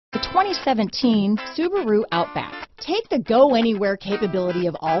2017 Subaru Outback. Take the go-anywhere capability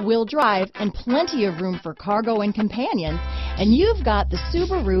of all-wheel drive and plenty of room for cargo and companions, and you've got the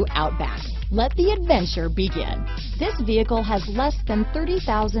Subaru Outback. Let the adventure begin. This vehicle has less than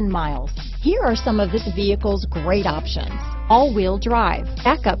 30,000 miles. Here are some of this vehicle's great options: all-wheel drive,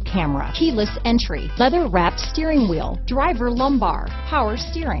 backup camera, keyless entry, leather-wrapped steering wheel, driver lumbar, power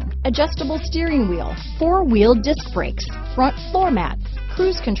steering, adjustable steering wheel, four-wheel disc brakes, front floor mats,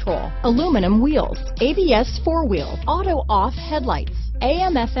 cruise control, aluminum wheels, ABS four-wheel, auto-off headlights,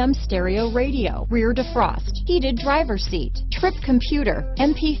 AM/FM stereo radio, rear defrost, heated driver's seat, trip computer,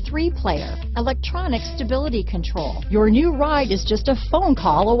 MP3 player, electronic stability control. Your new ride is just a phone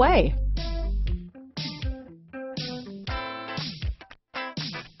call away.